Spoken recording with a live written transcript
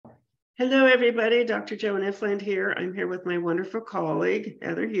Hello, everybody. Dr. Joan Ifland here. I'm here with my wonderful colleague,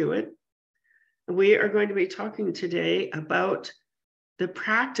 Heather Hewett. We are going to be talking today about the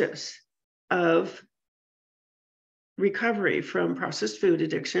practice of recovery from processed food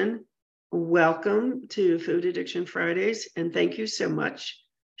addiction. Welcome to Food Addiction Fridays, and thank you so much,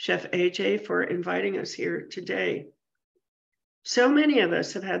 Chef AJ, for inviting us here today. So many of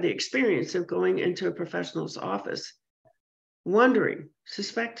us have had the experience of going into a professional's office, wondering,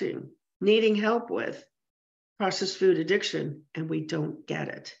 suspecting, needing help with processed food addiction, and we don't get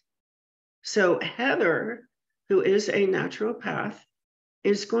it. So Heather, who is a naturopath,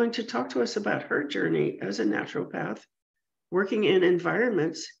 is going to talk to us about her journey as a naturopath, working in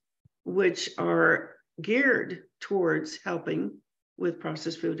environments which are geared towards helping with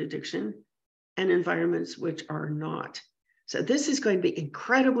processed food addiction and environments which are not. So this is going to be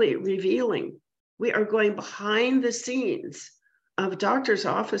incredibly revealing. We are going behind the scenes of doctors'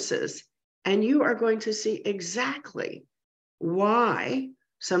 offices, and you are going to see exactly why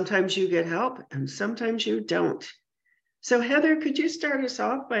sometimes you get help and sometimes you don't. So Heather, could you start us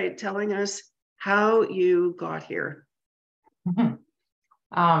off by telling us how you got here?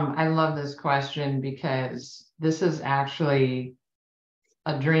 I love this question because this is actually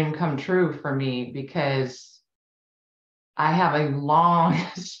a dream come true for me, because I have a long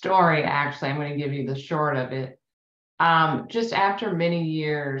story. Actually, I'm going to give you the short of it. Just after many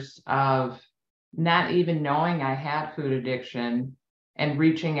years of not even knowing I had food addiction and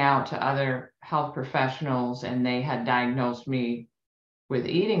reaching out to other health professionals, and they had diagnosed me with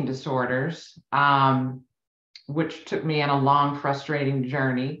eating disorders, which took me on a long, frustrating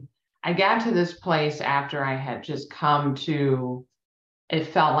journey. I got to this place after I had just come to, it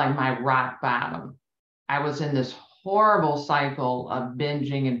felt like my rock bottom. I was in this horrible cycle of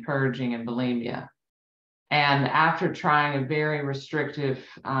binging and purging and bulimia. And after trying a very restrictive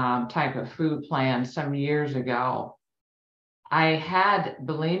type of food plan some years ago, I had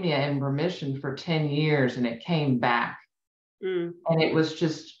bulimia in remission for 10 years, and it came back. And it was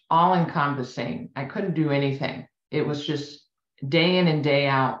just all encompassing. I couldn't do anything. It was just day in and day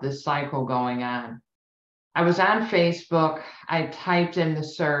out, this cycle going on. I was on Facebook. I typed in the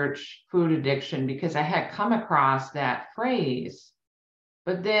search food addiction because I had come across that phrase,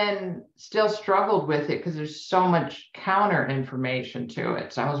 but then still struggled with it because there's so much counter information to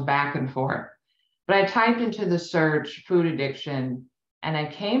it. So I was back and forth. But I typed into the search food addiction, and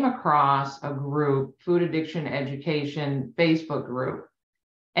I came across a group, Food Addiction Education Facebook group,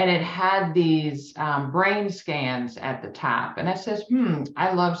 and it had these brain scans at the top. And I says,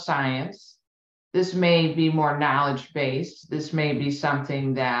 I love science. This may be more knowledge-based. This may be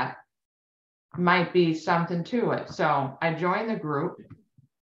something that might be something to it. So I joined the group.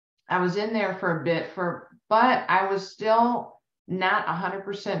 I was in there for a bit, but I was still not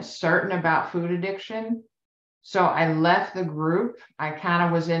 100% certain about food addiction. So I left the group. I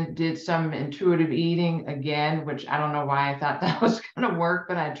kind of did some intuitive eating again, which I don't know why I thought that was going to work,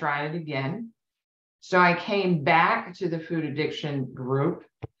 but I tried it again. So I came back to the food addiction group.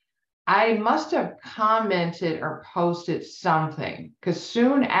 I must have commented or posted something, because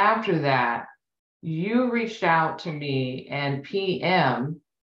soon after that, you reached out to me and PM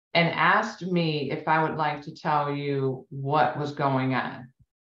and asked me if I would like to tell you what was going on.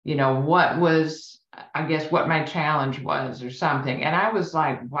 You know, what was, I guess, what my challenge was or something. And I was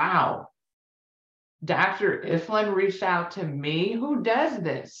like, wow, Dr. Ifland reached out to me. Who does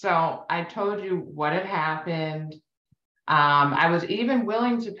this? So I told you what had happened. I was even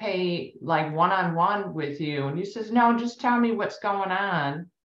willing to pay like one-on-one with you. And you says, no, just tell me what's going on.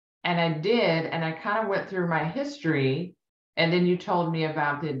 And I did. And I kind of went through my history. And then you told me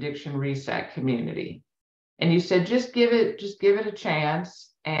about the Addiction Reset community. And you said, just give it a chance.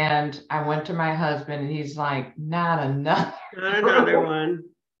 And I went to my husband, and he's like, not another one.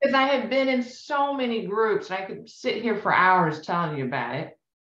 Because I had been in so many groups, and I could sit here for hours telling you about it.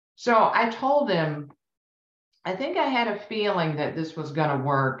 So I told him, I think I had a feeling that this was going to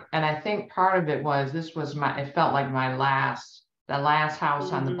work. And I think part of it was, it felt like the last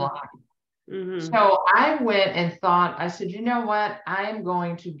house on the block. So I went and thought, I said, you know what? I am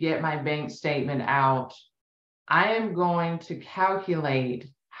going to get my bank statement out. I am going to calculate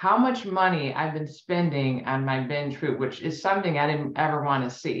how much money I've been spending on my binge food, which is something I didn't ever want to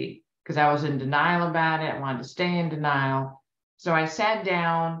see, because I was in denial about it. I wanted to stay in denial. So I sat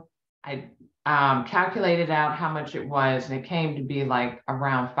down, I calculated out how much it was, and it came to be like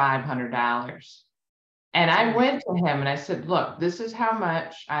around $500. And I went to him and I said, look, this is how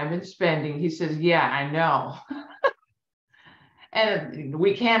much I've been spending. He says, yeah, I know. And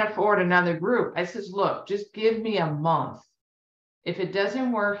we can't afford another group. I says, look, just give me a month if it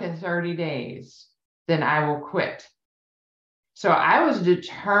doesn't work in 30 days, then I will quit. So I was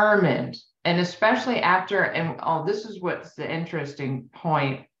determined, and especially after, and oh, this is what's the interesting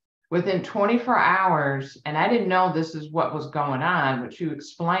point, within 24 hours, and I didn't know this is what was going on, which you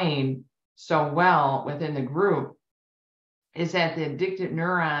explained so well within the group, is that the addicted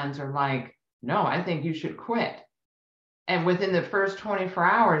neurons are like, no, I think you should quit. And within the first 24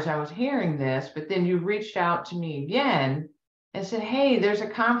 hours, I was hearing this, but then you reached out to me again and said, hey, there's a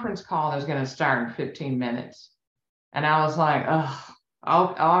conference call that's going to start in 15 minutes. And I was like, oh,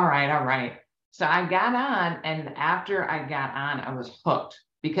 all right. So I got on, and after I got on, I was hooked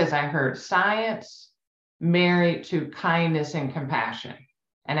because I heard science married to kindness and compassion.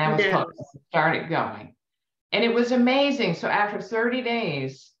 And I was hooked, started going. And it was amazing. So after 30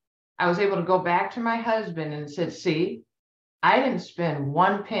 days, I was able to go back to my husband and said, see, I didn't spend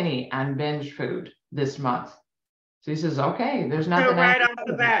 1 penny on binge food this month. So he says, okay, there's nothing. So right off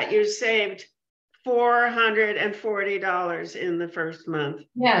the bat, you saved $440 in the first month.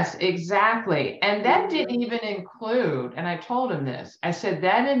 Yes, exactly. And that didn't even include, and I told him this, I said,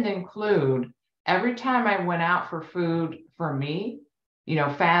 that didn't include every time I went out for food for me, you know,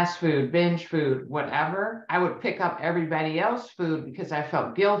 fast food, binge food, whatever, I would pick up everybody else's food because I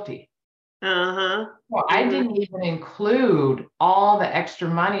felt guilty. Well, I didn't even include all the extra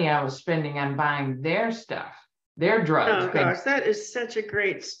money I was spending on buying their stuff, their drugs. Oh gosh, that is such a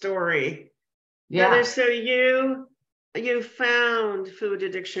great story. Yeah. Heather, so you found food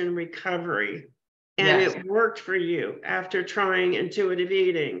addiction recovery, and it worked for you after trying intuitive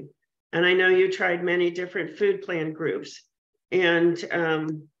eating. And I know you tried many different food plan groups and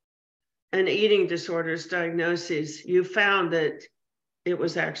eating disorders diagnoses. You found that it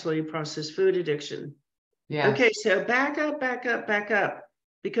was actually processed food addiction. Yeah. Okay, so back up,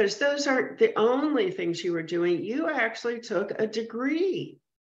 because those aren't the only things you were doing. You actually took a degree.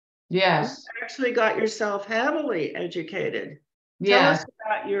 Yes. You actually got yourself heavily educated. Yes.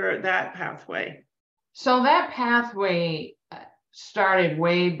 Tell us about that pathway. So that pathway started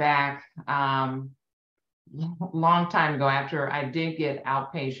way back, long time ago, after I did get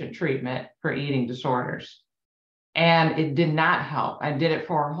outpatient treatment for eating disorders. And it did not help. I did it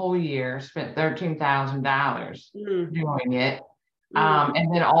for a whole year, spent $13,000 doing it.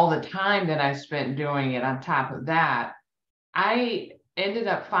 And then all the time that I spent doing it on top of that, I ended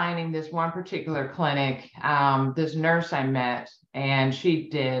up finding this one particular clinic, this nurse I met, and she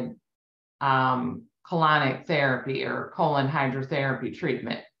did colonic therapy or colon hydrotherapy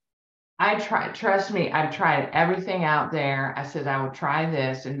treatment. Trust me, I've tried everything out there. I said, I will try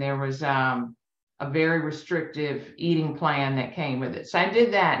this. And there was a very restrictive eating plan that came with it. So I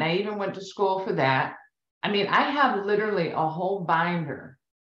did that. And I even went to school for that. I mean, I have literally a whole binder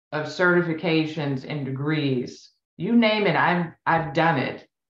of certifications and degrees. You name it, I've done it.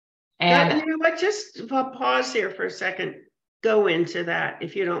 And you know what? Just pause here for a second. Go into that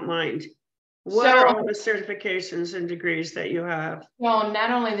if you don't mind. What are all the certifications and degrees that you have? Well, not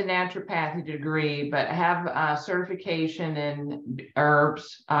only the naturopathy degree, but I have a certification in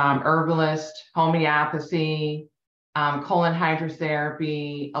herbs, herbalist, homeopathy, colon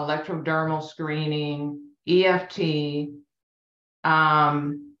hydrotherapy, electrodermal screening, EFT.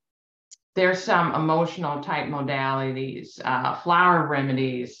 There's some emotional type modalities, flower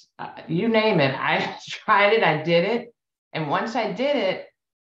remedies, you name it. I tried it, I did it. And once I did it,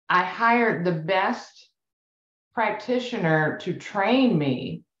 I hired the best practitioner to train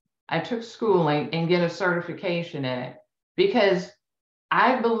me. I took schooling and get a certification in it because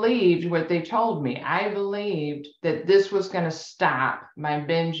I believed what they told me. I believed that this was going to stop my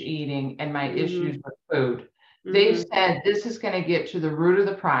binge eating and my issues with food. They said this is going to get to the root of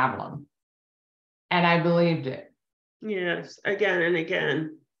the problem. And I believed it. Yes, again and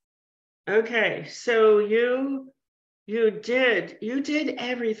again. Okay, so you did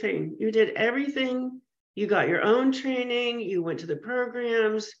everything. You did everything. You got your own training. You went to the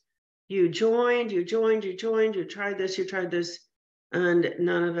programs. You joined, you tried this, and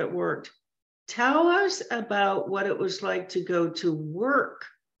none of it worked. Tell us about what it was like to go to work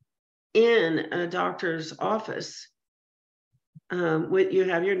in a doctor's office. You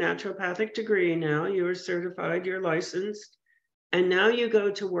have your naturopathic degree now, you are certified, you're licensed, and now you go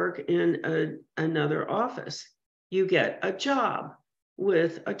to work in another office. You get a job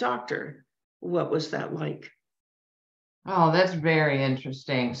with a doctor. What was that like? Oh, that's very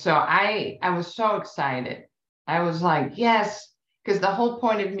interesting. So I was so excited. I was like, yes, because the whole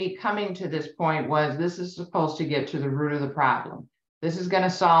point of me coming to this point was this is supposed to get to the root of the problem. This is going to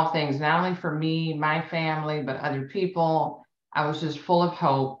solve things, not only for me, my family, but other people. I was just full of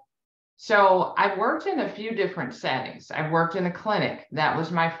hope. So I worked in a few different settings. I worked in a clinic. That was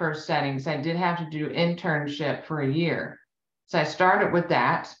my first settings. I did have to do internship for a year. So I started with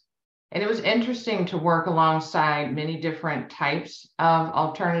that. And it was interesting to work alongside many different types of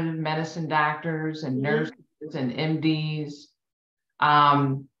alternative medicine doctors and nurses and MDs.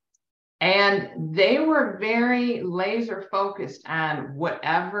 And they were very laser focused on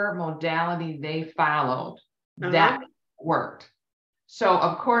whatever modality they followed that worked. So,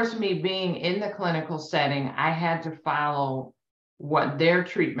 of course, me being in the clinical setting, I had to follow what their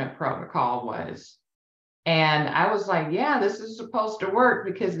treatment protocol was. And I was like, yeah, this is supposed to work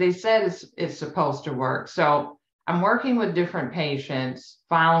because they said it's supposed to work. So I'm working with different patients,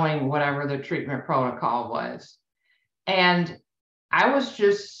 following whatever the treatment protocol was. And I was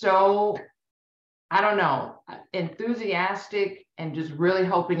just so, I don't know, enthusiastic and just really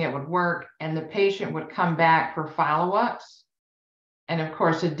hoping it would work. And the patient would come back for follow-ups. And of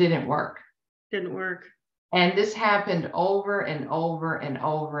course, it didn't work. Didn't work. And this happened over and over and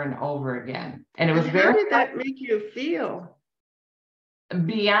over and over again. And it was How very did that make you feel?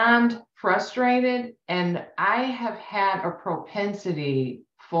 Beyond frustrated. And I have had a propensity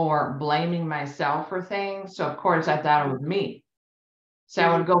for blaming myself for things. So of course I thought it was me. So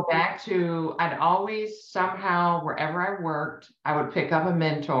I would go back to, I'd always somehow, wherever I worked, I would pick up a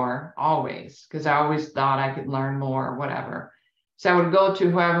mentor, always, because I always thought I could learn more or whatever. So I would go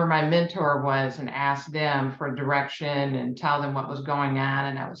to whoever my mentor was and ask them for direction and tell them what was going on.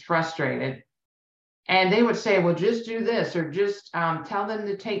 And I was frustrated. And they would say, well, just do this, or just tell them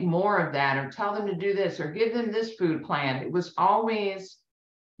to take more of that, or tell them to do this, or give them this food plan. It was always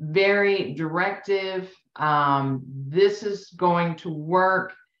very directive. This is going to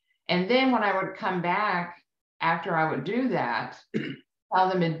work. And then when I would come back after I would do that, tell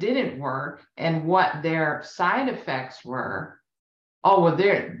them it didn't work and what their side effects were. Oh, well,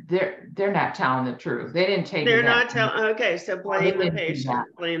 they're not telling the truth. They didn't take it. They're not telling. Okay, so blame the patient.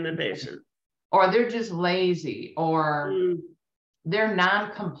 Blame the patient. Or they're just lazy, or they're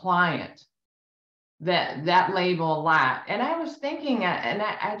non-compliant. That label a lot. And I was thinking, and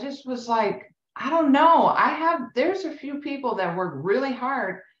I just was like, I don't know. There's a few people that work really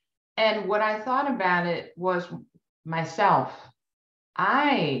hard. And what I thought about it was myself.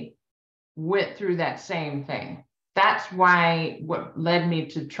 I went through that same thing. That's why what led me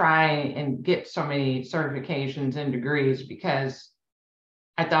to try and get so many certifications and degrees, because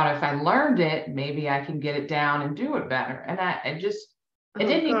I thought if I learned it, maybe I can get it down and do it better. And it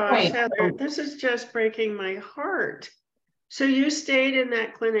didn't equate. Heather, this is just breaking my heart. So you stayed in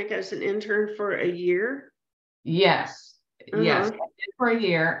that clinic as an intern for a year? Yes. Yes, I did for a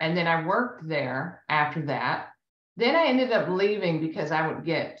year. And then I worked there after that. Then I ended up leaving because I would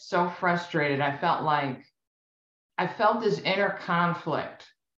get so frustrated. I felt this inner conflict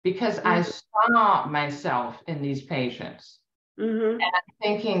because I saw myself in these patients. And I'm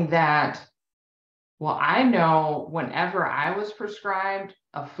thinking that, well, I know whenever I was prescribed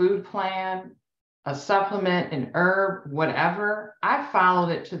a food plan, a supplement, an herb, whatever, I followed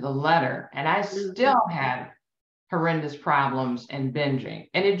it to the letter, and I still had horrendous problems and binging.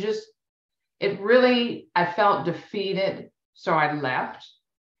 And I felt defeated. So I left.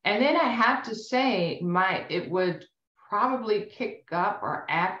 And then I have to say, it would probably kick up or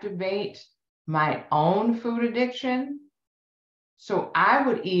activate my own food addiction. So I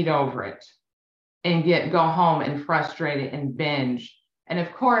would eat over it and go home and frustrated and binge. And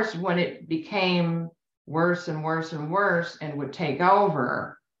of course, when it became worse and worse and worse and would take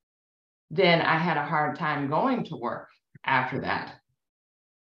over, then I had a hard time going to work after that.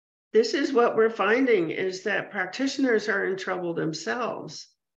 This is what we're finding, is that practitioners are in trouble themselves.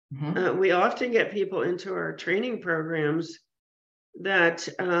 We often get people into our training programs that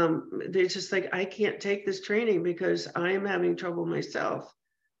they're just like, I can't take this training because I am having trouble myself.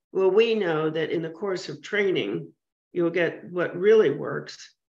 Well, we know that in the course of training, you'll get what really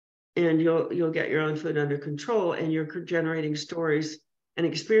works, and you'll get your own food under control, and you're generating stories and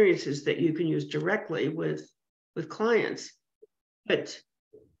experiences that you can use directly with clients. But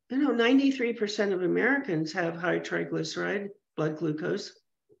 93% of Americans have high triglyceride, blood glucose,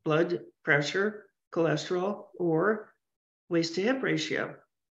 blood pressure, cholesterol, or waist to hip ratio.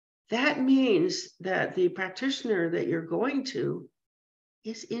 That means that the practitioner that you're going to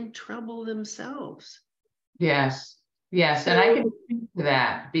is in trouble themselves. Yes. Yes. And I can speak to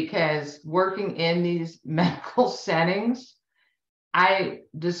that because working in these medical settings, I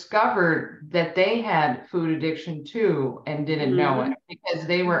discovered that they had food addiction too and didn't know it, because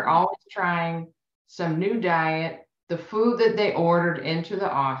they were always trying some new diet, the food that they ordered into the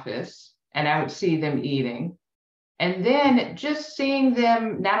office, and I would see them eating. And then just seeing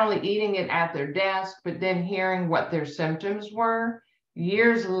them not only eating it at their desk, but then hearing what their symptoms were.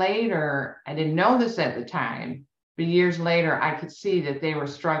 Years later, I didn't know this at the time, but years later, I could see that they were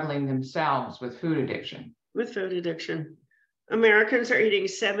struggling themselves with food addiction. With food addiction. Americans are eating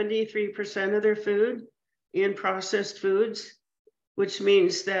 73% of their food in processed foods, which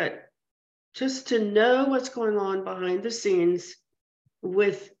means that just to know what's going on behind the scenes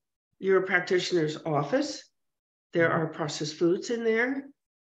with your practitioner's office, there are processed foods in there.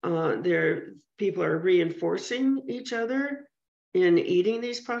 People are reinforcing each other in eating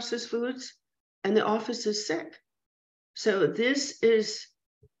these processed foods, and the office is sick. So this is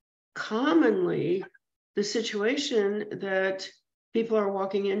commonly the situation that people are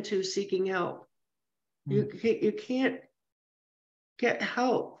walking into seeking help. You can't get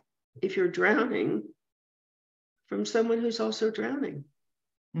help if you're drowning from someone who's also drowning.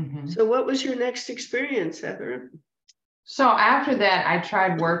 Mm-hmm. So what was your next experience, Heather? So after that, I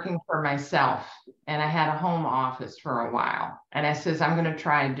tried working for myself, and I had a home office for a while. And I says, I'm going to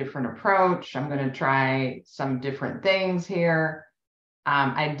try a different approach. I'm going to try some different things here.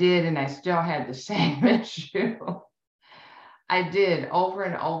 I did, and I still had the same issue. I did over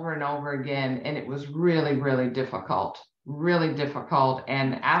and over and over again, and it was really, really difficult.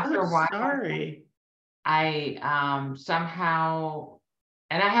 And after a while, I somehow,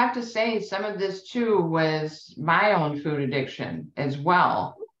 and I have to say, some of this too was my own food addiction as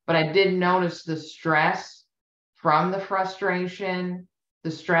well. But I did notice the stress from the frustration,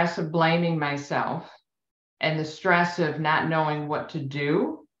 the stress of blaming myself, and the stress of not knowing what to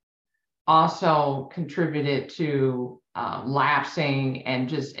do also contributed to lapsing and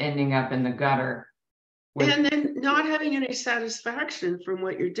just ending up in the gutter. And then not having any satisfaction from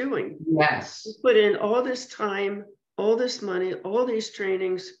what you're doing. Yes. You put in all this time, all this money, all these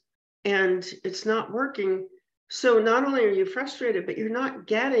trainings, and it's not working. So not only are you frustrated, but you're not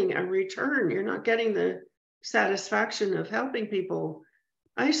getting a return. You're not getting the satisfaction of helping people.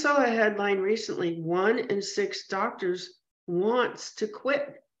 I saw a headline recently, 1 in 6 doctors wants to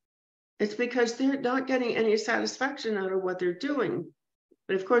quit. It's because they're not getting any satisfaction out of what they're doing.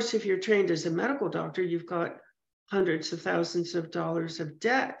 But of course, if you're trained as a medical doctor, you've got hundreds of thousands of dollars of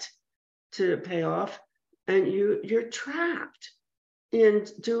debt to pay off, and you're trapped in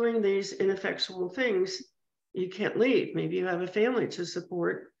doing these ineffectual things. You can't leave. Maybe you have a family to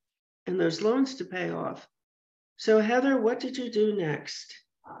support and those loans to pay off. So Heather, what did you do next?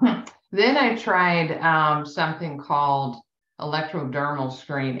 Then I tried something called electrodermal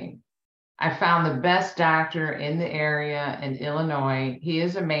screening. I found the best doctor in the area in Illinois. He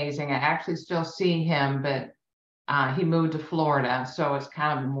is amazing. I actually still see him, but he moved to Florida, so it's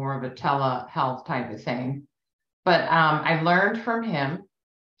kind of more of a telehealth type of thing. But I learned from him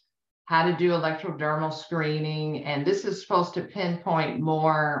how to do electrodermal screening, and this is supposed to pinpoint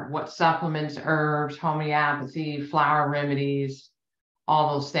more what supplements, herbs, homeopathy, flower remedies,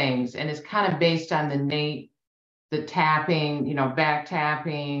 all those things. And it's kind of based on the tapping, back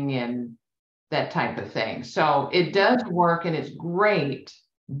tapping and that type of thing. So it does work and it's great,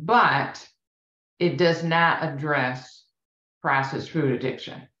 but it does not address processed food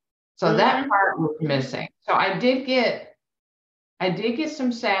addiction. So that part was missing. So I did get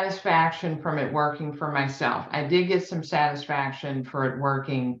some satisfaction from it working for myself. I did get some satisfaction for it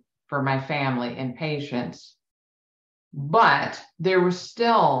working for my family and patients. But there was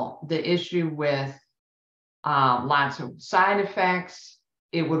still the issue with lots of side effects.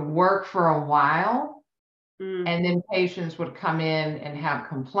 It would work for a while, and then patients would come in and have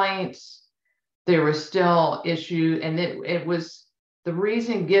complaints. There was still issues, and it was, the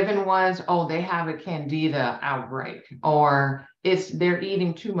reason given was, oh, they have a candida outbreak, or they're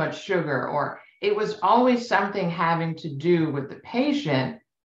eating too much sugar, or it was always something having to do with the patient,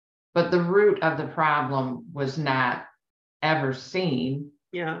 but the root of the problem was not ever seen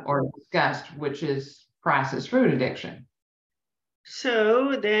or discussed, which is processed food addiction.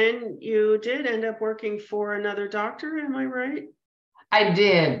 So then you did end up working for another doctor, am I right? I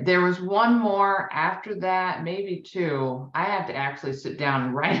did. There was one more after that, maybe 2. I have to actually sit down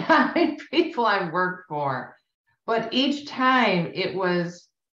and write how many people I worked for. But each time it was,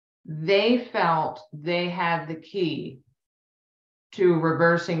 they felt they had the key to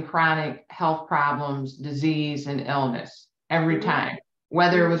reversing chronic health problems, disease, and illness every time.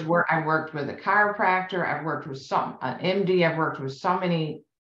 Whether it was where I worked with a chiropractor, I've worked with an MD, I've worked with so many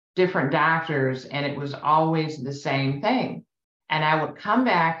different doctors, and it was always the same thing. And I would come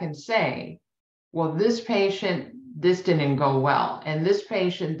back and say, well, this patient, this didn't go well. And this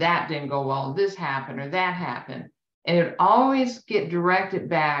patient, that didn't go well. This happened or that happened. And it would always get directed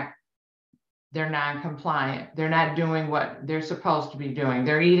back they're non-compliant. They're not doing what they're supposed to be doing.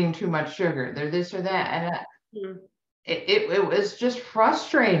 They're eating too much sugar. They're this or that. And it was just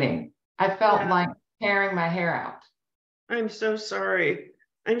frustrating. I felt like tearing my hair out. I'm so sorry.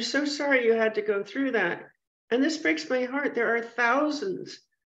 I'm so sorry you had to go through that. And this breaks my heart. There are thousands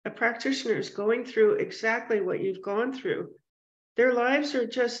of practitioners going through exactly what you've gone through. Their lives are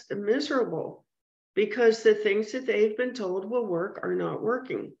just miserable because the things that they've been told will work are not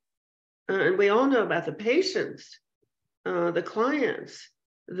working. And we all know about the patients, the clients,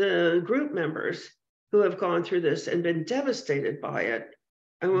 the group members who have gone through this and been devastated by it.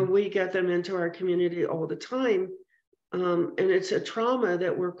 And when we get them into our community all the time, and it's a trauma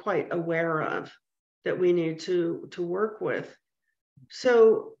that we're quite aware of, that we need to work with.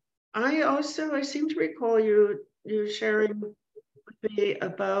 So I seem to recall you sharing with me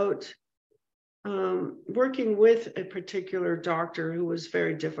about working with a particular doctor who was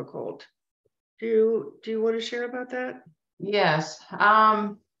very difficult. Do you want to share about that? Yes.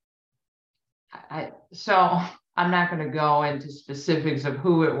 So I'm not going to go into specifics of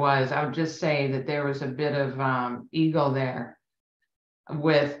who it was. I would just say that there was a bit of ego there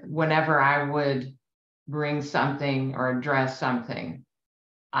with whenever I would bring something or address something.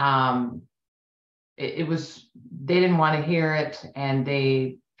 It was, they didn't want to hear it, and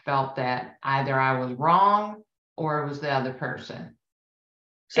they felt that either I was wrong or it was the other person.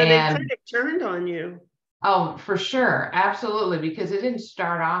 So they kind of turned on you. Oh, for sure. Absolutely. Because it didn't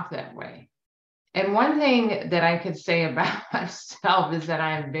start off that way. And one thing that I could say about myself is that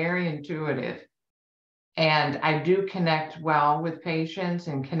I am very intuitive, and I do connect well with patients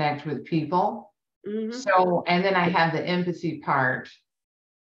and connect with people. So, and then I have the empathy part,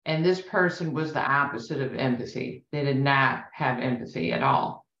 and this person was the opposite of empathy. They did not have empathy at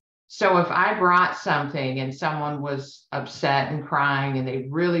all. So if I brought something and someone was upset and crying and they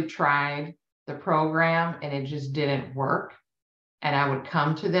really tried the program and it just didn't work, and I would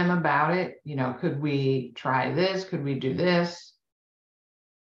come to them about it, you know, could we try this? Could we do this?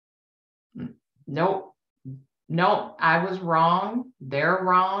 Nope. I was wrong. They're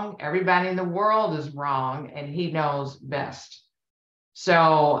wrong. Everybody in the world is wrong, and he knows best.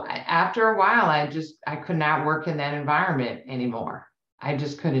 So after a while, I could not work in that environment anymore. I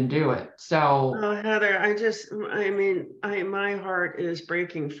just couldn't do it. So, oh, Heather, my heart is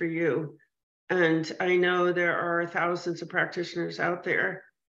breaking for you. And I know there are thousands of practitioners out there.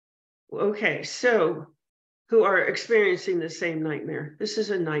 Okay, so who are experiencing the same nightmare. This is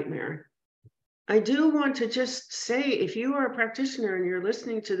a nightmare. I do want to just say, if you are a practitioner and you're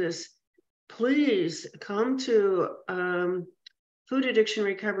listening to this, please come to Food Addiction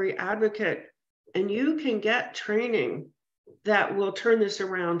Recovery Advocate, and you can get training that will turn this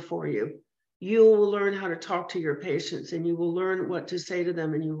around for you. You will learn how to talk to your patients, and you will learn what to say to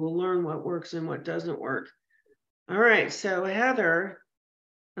them, and you will learn what works and what doesn't work. All right, so Heather,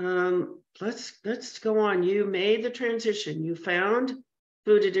 let's go on. You made the transition. You found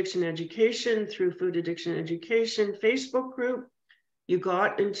Food Addiction Education through Food Addiction Education Facebook group. You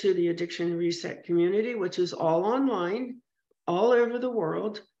got into the Addiction Reset community, which is all online, all over the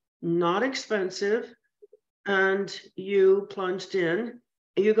world, not expensive, and you plunged in.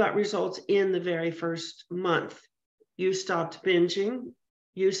 You got results in the very first month. You stopped binging.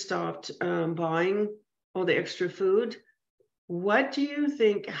 You stopped buying all the extra food. What do you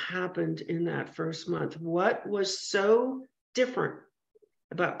think happened in that first month? What was so different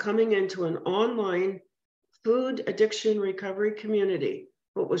about coming into an online food addiction recovery community?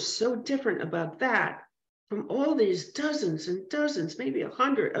 What was so different about that from all these dozens and dozens, maybe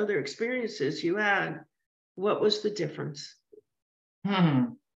 100 other experiences you had? What was the difference?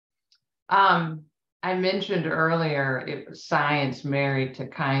 I mentioned earlier, it was science married to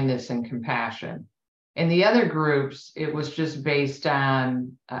kindness and compassion. In the other groups, it was just based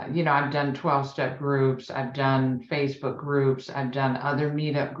on, I've done 12-step groups, I've done Facebook groups, I've done other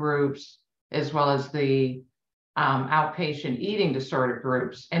meetup groups, as well as the outpatient eating disorder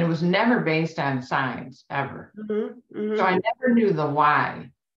groups. And it was never based on science, ever. So I never knew the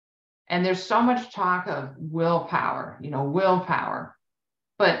why. And there's so much talk of willpower.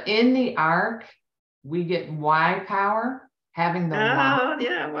 But in the ARC, we get why power, having the why. Oh,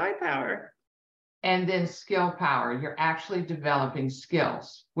 yeah, why power. And then skill power. You're actually developing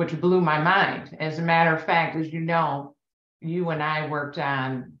skills, which blew my mind. As a matter of fact, as you know, you and I worked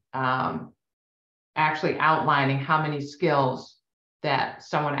on actually outlining how many skills that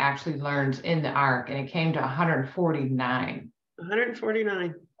someone actually learns in the ARC, and it came to 149.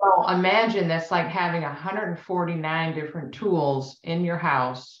 149. So imagine that's like having 149 different tools in your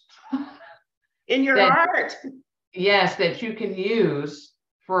house. In your heart. Yes, that you can use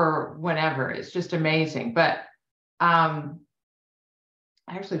for whenever. It's just amazing. But I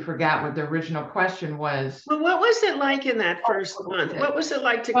actually forgot what the original question was. Well, what was it like in that first month? What was it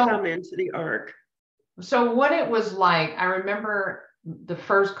like to come into the ARC? So what it was like, I remember the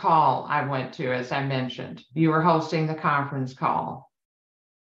first call I went to, as I mentioned, you were hosting the conference call.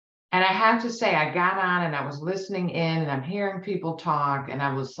 And I have to say, I got on and I was listening in and I'm hearing people talk. And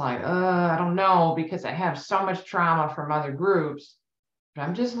I was like, I don't know, because I have so much trauma from other groups, but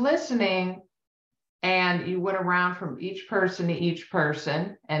I'm just listening. And you went around from each person to each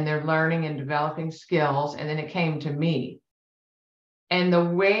person and they're learning and developing skills. And then it came to me. And the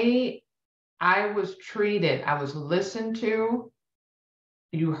way I was treated, I was listened to,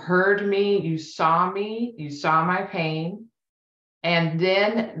 you heard me, you saw my pain. And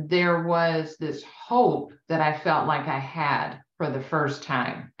then there was this hope that I felt like I had for the first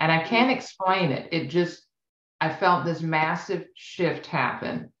time. And I can't explain it. It just, I felt this massive shift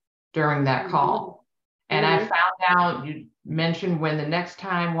happen during that call. And I found out, you mentioned when the next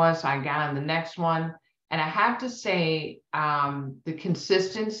time was, so I got on the next one. And I have to say, the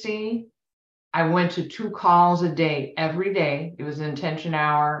consistency, I went to 2 calls a day, every day. It was an intention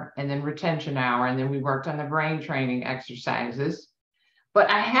hour and then retention hour. And then we worked on the brain training exercises. But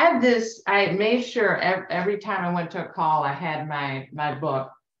I had this, I made sure every time I went to a call, I had my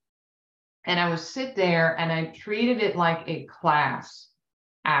book. And I would sit there and I treated it like a class,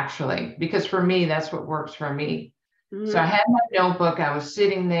 actually, because for me, that's what works for me. So I had my notebook, I was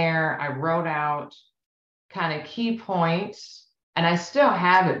sitting there, I wrote out kind of key points, and I still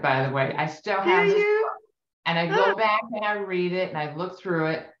have it, by the way. I still have this book, and I go back and I read it and I look through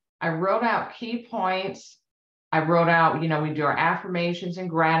it. I wrote out key points. I wrote out, we do our affirmations and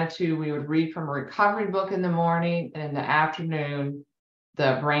gratitude. We would read from a recovery book in the morning, and in the afternoon,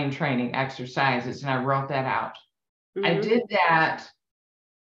 the brain training exercises. And I wrote that out. I did that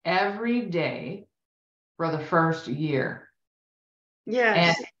every day for the first year.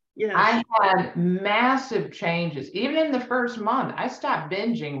 Yes. And yes. I had massive changes. Even in the first month, I stopped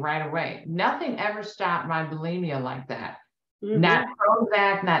binging right away. Nothing ever stopped my bulimia like that. Not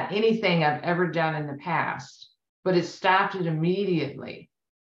Prozac, not anything I've ever done in the past. But it stopped it immediately.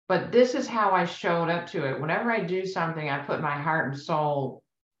 But this is how I showed up to it. Whenever I do something, I put my heart and soul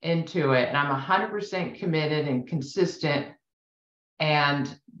into it, and I'm 100% committed and consistent.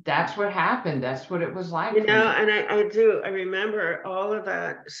 And that's what happened. That's what it was like. And I remember all of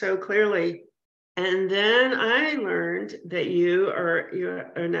that so clearly. And then I learned that you're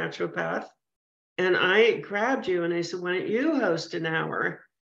a naturopath. And I grabbed you and I said, why don't you host an hour?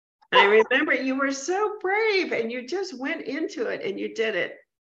 I remember you were so brave and you just went into it and you did it.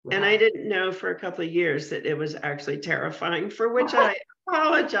 Wow. And I didn't know for a couple of years that it was actually terrifying, for which I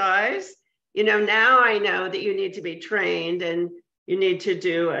apologize. Now I know that you need to be trained and you need to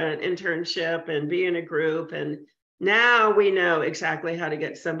do an internship and be in a group. And now we know exactly how to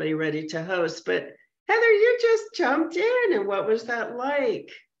get somebody ready to host. But Heather, you just jumped in. And what was that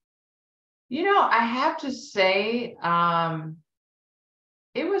like? I have to say,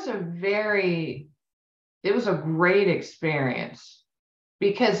 it was a great experience,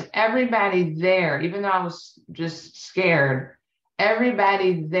 because everybody there, even though I was just scared,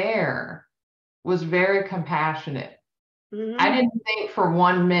 everybody there was very compassionate. I didn't think for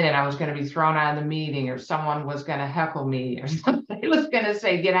 1 minute I was going to be thrown out of the meeting or someone was going to heckle me or something was going to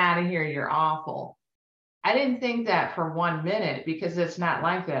say, get out of here, you're awful. I didn't think that for 1 minute, because it's not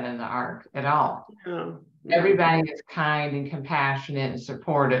like that in the ARC at all. No. Everybody is kind and compassionate and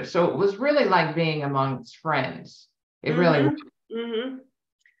supportive. So it was really like being amongst friends. It really was.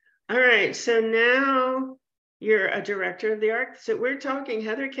 All right. So now you're a director of the ARC. So we're talking,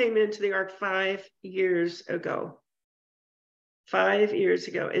 Heather came into the ARC 5 years ago. 5 years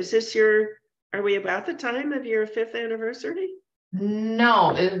ago. Are we about the time of your 5th anniversary?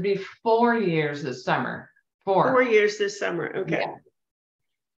 No, it would be 4 years this summer. 4 years this summer. Okay.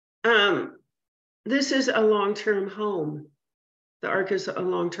 Yeah. This is a long-term home. The ARC is a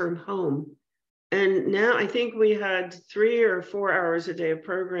long-term home. And now I think we had 3 or 4 hours a day of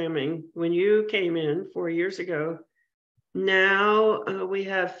programming when you came in 4 years ago. Now we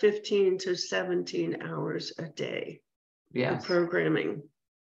have 15 to 17 hours a day of programming.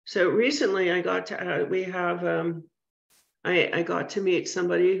 So recently I got to, I got to meet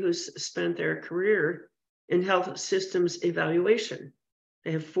somebody who's spent their career in health systems evaluation.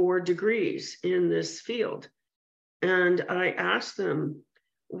 They have 4 degrees in this field. And I asked them,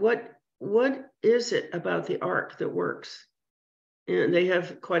 what is it about the ARC that works? And they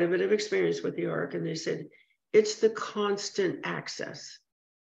have quite a bit of experience with the ARC. And they said, it's the constant access.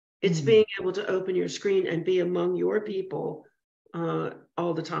 It's being able to open your screen and be among your people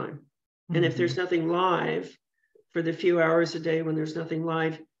all the time. And if there's nothing live for the few hours a day when there's nothing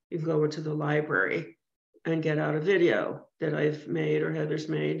live, you can go over to the library and get out a video that I've made or Heather's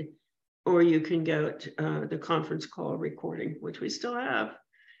made, or you can get the conference call recording, which we still have.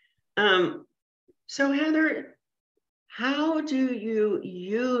 So Heather, how do you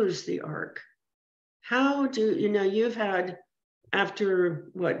use the ARC? How do, you've had, after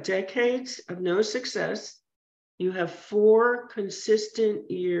what, decades of no success, you have 4 consistent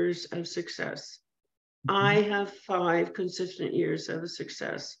years of success. I have 5 consistent years of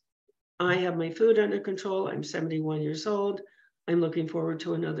success. I have my food under control. I'm 71 years old. I'm looking forward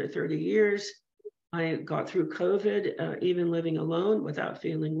to another 30 years. I got through COVID, even living alone without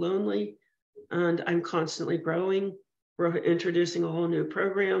feeling lonely. And I'm constantly growing. We're introducing a whole new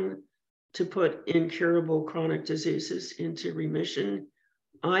program to put incurable chronic diseases into remission.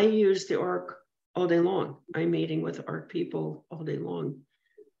 I use the ARC all day long. I'm meeting with ARC people all day long.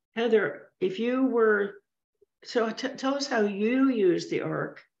 Heather, if you were, tell us how you use the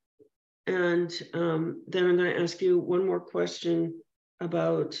ARC. And then I'm going to ask you one more question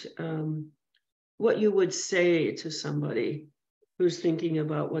about what you would say to somebody who's thinking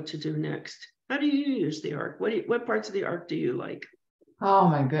about what to do next. How do you use the ARC? What parts of the ARC do you like? Oh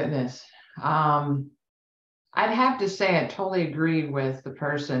my goodness. I'd have to say I totally agree with the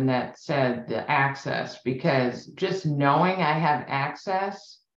person that said the access, because just knowing I have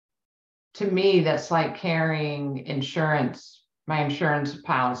access, to me, that's like carrying my insurance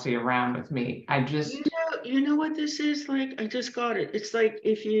policy around with me. I just, you know what this is like? I just got it. It's like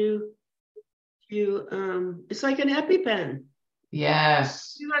if it's like an EpiPen.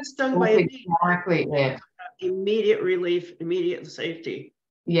 yes, You got stung by a bee. Exactly it. Immediate relief, immediate safety.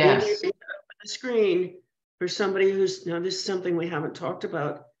 Yes. Being able to open the screen for somebody who's, now this is something we haven't talked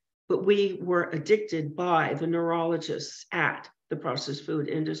about, but we were addicted by the neurologists at the processed food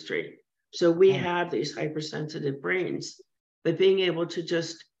industry. So we have these hypersensitive brains, but being able to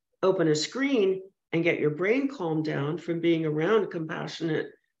just open a screen and get your brain calmed down from being around compassionate,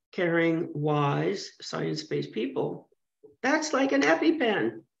 caring, wise, science-based people, that's like an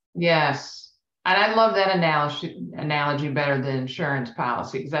EpiPen. Yes. And I love that analogy better than insurance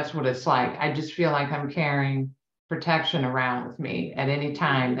policy, because that's what it's like. I just feel like I'm carrying protection around with me at any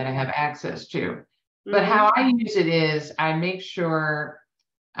time that I have access to. But how I use it is I make sure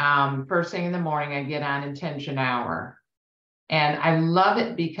first thing in the morning, I get on intention hour. And I love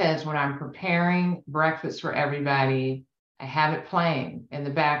it because when I'm preparing breakfast for everybody, I have it playing in the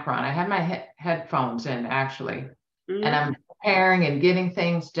background. I have my headphones in, actually, and I'm preparing and getting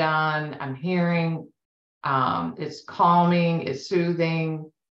things done. I'm hearing, it's calming, it's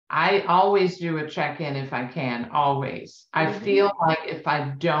soothing. I always do a check-in if I can, always. I feel like if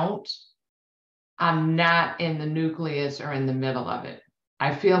I don't, I'm not in the nucleus or in the middle of it.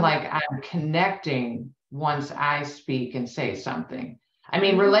 I feel like I'm connecting once I speak and say something. I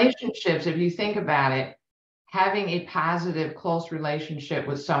mean, relationships, if you think about it, having a positive, close relationship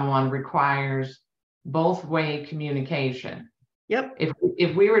with someone requires both-way communication. Yep.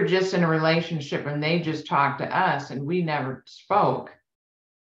 If we were just in a relationship and they just talked to us and we never spoke,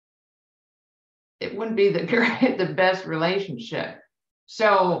 it wouldn't be the best relationship.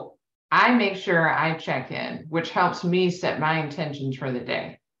 So I make sure I check in, which helps me set my intentions for the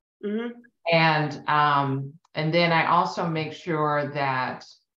day. And then I also make sure that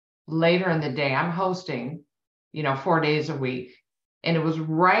later in the day, I'm hosting, 4 days a week. And it was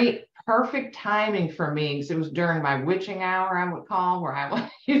perfect timing for me, because it was during my witching hour, I would call, where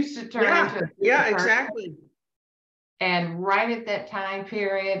I used to turn into exactly. And right at that time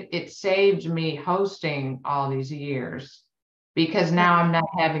period, it saved me hosting all these years, because now I'm not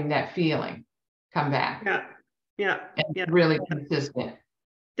having that feeling come back. It's really consistent.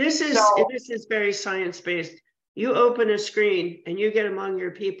 This is very science-based. You open a screen and you get among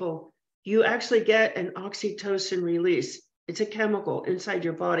your people, you actually get an oxytocin release. It's a chemical inside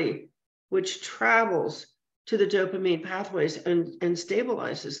your body which travels to the dopamine pathways and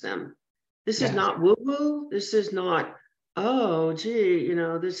stabilizes them. This is not woo-woo. This is not, oh, gee,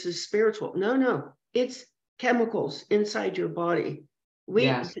 this is spiritual. No, it's chemicals inside your body.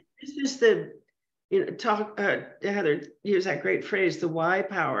 This is the, Heather used that great phrase, the why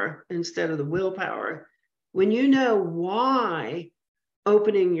power instead of the willpower. When you know why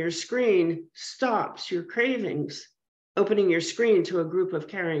opening your screen stops your cravings, opening your screen to a group of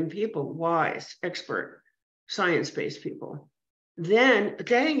caring people, wise, expert, science-based people, then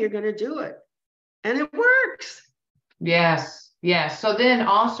dang, you're going to do it. And it works. Yes. So then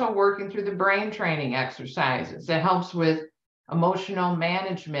also working through the brain training exercises that helps with emotional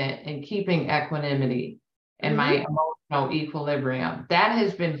management and keeping equanimity and my equilibrium. That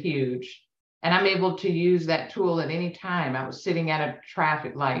has been huge. And I'm able to use that tool at any time. I was sitting at a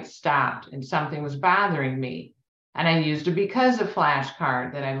traffic light, stopped, and something was bothering me. And I used a because of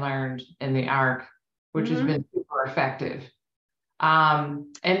flashcard that I learned in the ARC, which has been super effective. And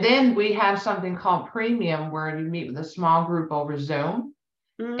then we have something called Premium, where you meet with a small group over Zoom.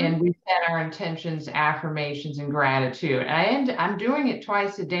 And we set our intentions, affirmations, and gratitude. And I'm doing it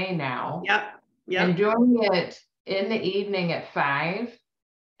twice a day now. And doing it in the evening at 5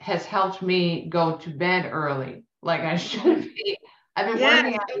 has helped me go to bed early, like I should be. I've been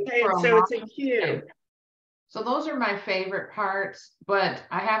working on it for a so long it's a cue. So those are my favorite parts. But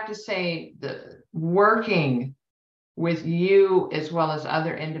I have to say, the working with you as well as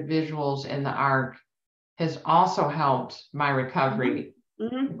other individuals in the ARC has also helped my recovery.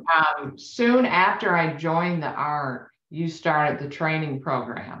 Soon after I joined the ARC, you started the training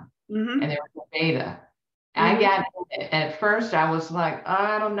program, and there was a beta. I got at first, I was like, oh,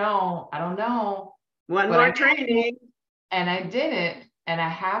 I don't know. One more training. And I did it. And I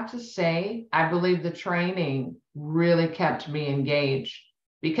have to say, I believe the training really kept me engaged,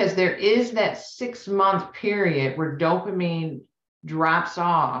 because there is that 6-month period where dopamine drops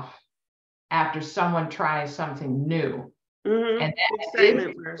off after someone tries something new. And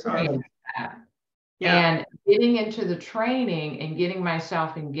excitement wears off. And getting into the training and getting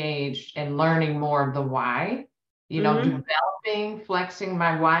myself engaged and learning more of the why, developing, flexing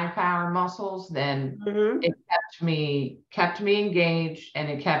my why power muscles, then it kept me engaged,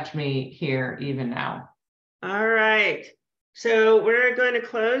 and it kept me here even now. All right. So we're going to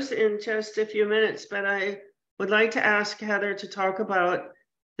close in just a few minutes, but I would like to ask Heather to talk about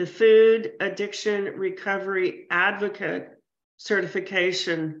the Food Addiction Recovery Advocate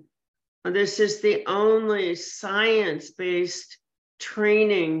certification. This is the only science-based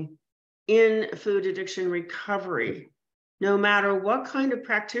training in food addiction recovery. No matter what kind of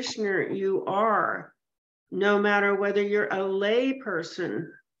practitioner you are, no matter whether you're a lay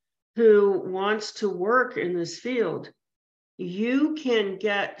person who wants to work in this field, you can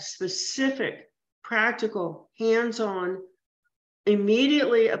get specific, practical, hands-on,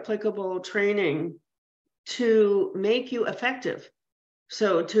 immediately applicable training to make you effective.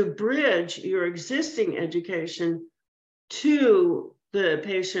 So to bridge your existing education to the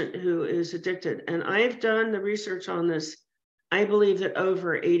patient who is addicted. And I've done the research on this. I believe that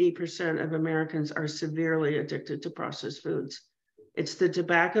over 80% of Americans are severely addicted to processed foods. It's the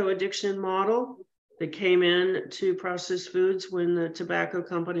tobacco addiction model that came in to processed foods when the tobacco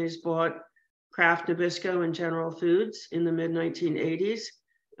companies bought Kraft, Nabisco, and General Foods in the mid-1980s.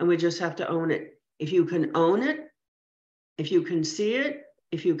 And we just have to own it. If you can own it, if you can see it,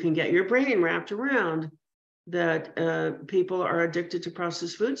 if you can get your brain wrapped around that people are addicted to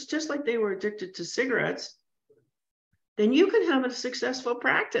processed foods, just like they were addicted to cigarettes, then you can have a successful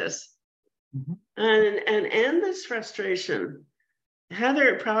practice and end this frustration.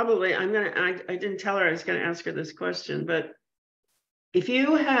 Heather, probably, I didn't tell her I was going to ask her this question, but if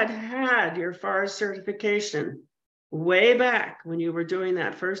you had your FARA certification way back when you were doing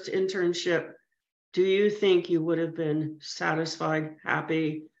that first internship, do you think you would have been satisfied,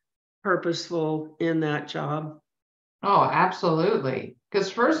 happy, purposeful in that job? Oh, absolutely. Because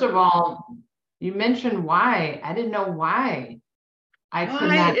first of all, you mentioned why. I didn't know why. Why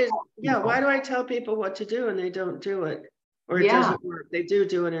do I tell people what to do and they don't do it? Or it doesn't work. They do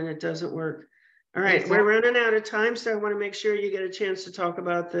it and it doesn't work. All right, we're running out of time, so I want to make sure you get a chance to talk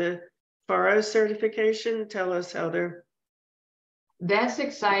about the FARA certification. Tell us, Heather. That's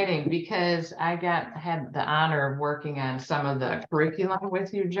exciting, because I had the honor of working on some of the curriculum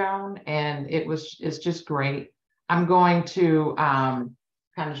with you, Joan, and it's just great. I'm going to kind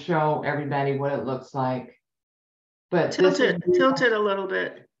of show everybody what it looks like. But tilt it a little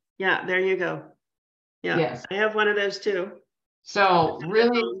bit. Yeah, there you go. Yeah, yes. I have one of those too. So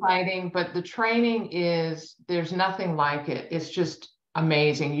really exciting, but the training there's nothing like it. It's just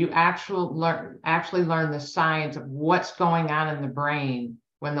amazing. You actually learn the science of what's going on in the brain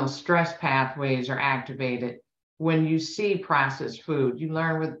when those stress pathways are activated. When you see processed food, you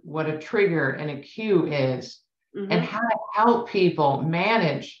learn what a trigger and a cue is, and how to help people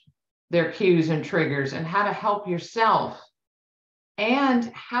manage their cues and triggers, and how to help yourself.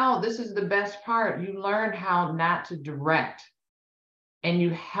 And how, this is the best part, you learn how not to direct. And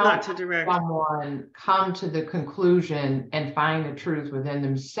you help someone come to the conclusion and find the truth within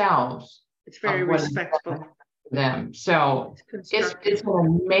themselves. It's very respectful for them. So it's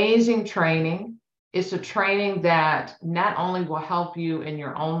an amazing training. It's a training that not only will help you in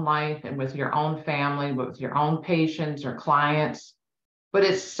your own life and with your own family, but with your own patients or clients, but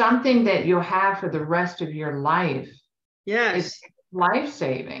it's something that you'll have for the rest of your life Yes. It's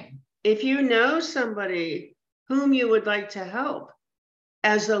life-saving. If you know somebody whom you would like to help,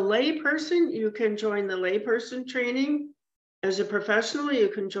 as a layperson, you can join the layperson training. As a professional, you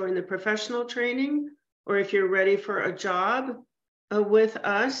can join the professional training. Or if you're ready for a job with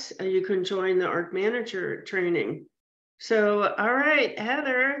us, you can join the ARC manager training. So, all right,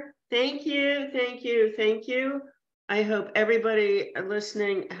 Heather, thank you, thank you, thank you. I hope everybody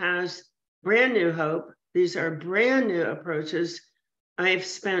listening has brand new hope. These are brand new approaches. I've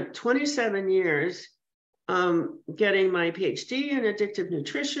spent 27 years getting my PhD in addictive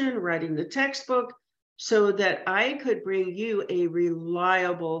nutrition, writing the textbook, so that I could bring you a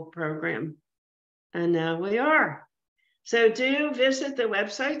reliable program. And now we are. So do visit the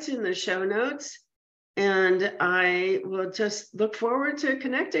websites in the show notes, and I will just look forward to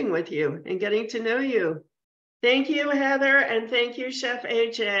connecting with you and getting to know you. Thank you, Heather, and thank you, Chef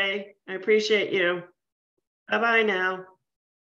AJ. I appreciate you. Bye-bye now.